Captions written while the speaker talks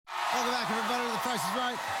Welcome back, everybody, to The Price is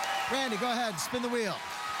Right. Randy, go ahead. Spin the wheel.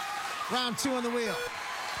 Round 2 on the wheel.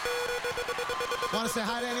 Want to say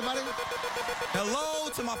hi to anybody? Hello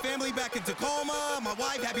to my family back in Tacoma. My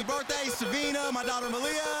wife, happy birthday. Savina, my daughter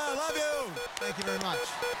Malia, I love you. Thank you very much.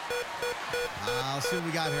 Let's see what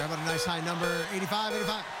we got here. How about a nice high number? 85,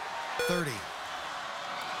 85? 30.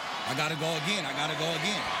 I gotta go again.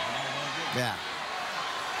 Yeah.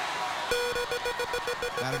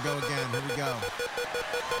 Gotta go again. Here we go.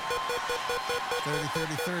 30,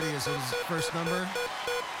 30, 30 is his first number.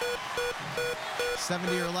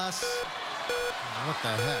 70 or less. What the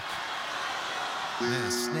heck?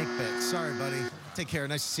 Man, snake bit. Sorry, buddy. Take care.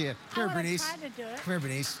 Nice to see you. Come here, Bernice. I would try to do it. Come here,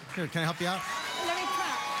 Bernice. Here, can I help you out? Let me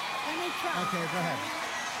try. Okay, go ahead.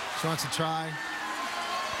 She wants to try.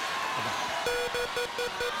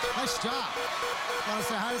 Nice job. Want to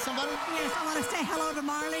say hi to somebody? Yes, I want to say hello to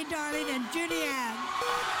Marley, Darling, and Judy Ann.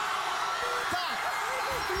 Stop.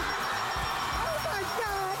 Oh, my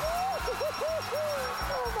God.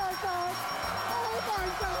 Oh, my God. Oh, my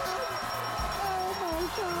God. Oh, my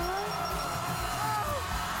God.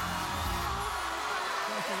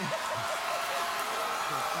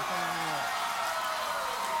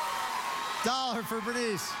 $1 for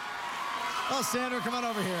Bernice. Oh, Sandra, come on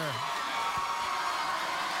over here.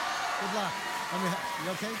 Good luck.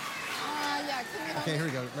 You okay? Yeah, can we Okay, here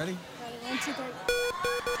we go. Ready? Ready? 1, 2, 3.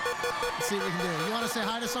 Let's see what we can do. You want to say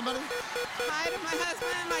hi to somebody? Hi to my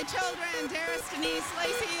husband, my children, Darius, Denise,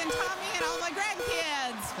 Lacey, and Tommy, and all my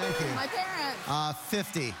grandkids. Thank you. My parents.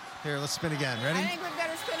 50. Here, let's spin again. Ready? I think we've got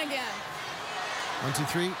to spin again. 1, 2,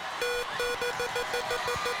 3. Here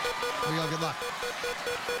we go. Good luck.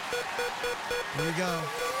 Here we go.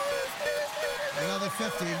 Another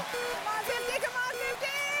 50. Come on, 50, come on, 50!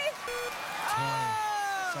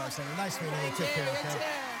 Oh! Sorry, Sandra. Nice meeting you. Thank Take you, care. you Okay? too.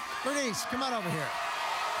 Bernice, come on over here.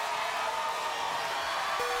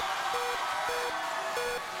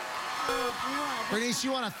 Bernice,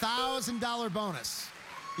 you want a $1,000 bonus.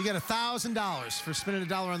 You get $1,000 for spinning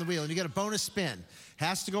 $1 on the wheel, and you get a bonus spin.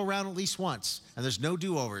 Has to go around at least once, and there's no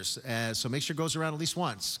do-overs, so make sure it goes around at least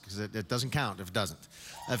once, because it doesn't count if it doesn't.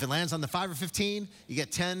 If it lands on the 5 or 15, you get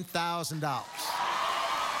 $10,000.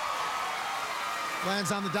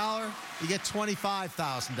 Lands on the dollar, you get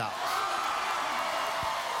 $25,000.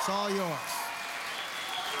 It's all yours.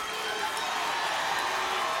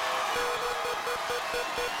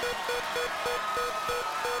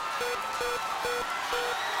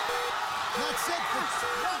 That's it for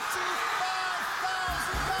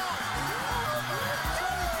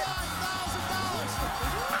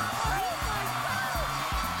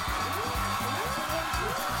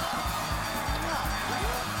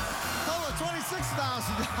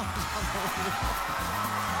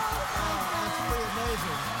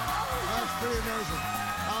That's pretty amazing.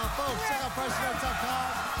 Folks, check out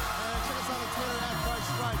PriceIsRight.com and check us out on Twitter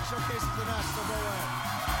 @PriceIsRight. Showcases the national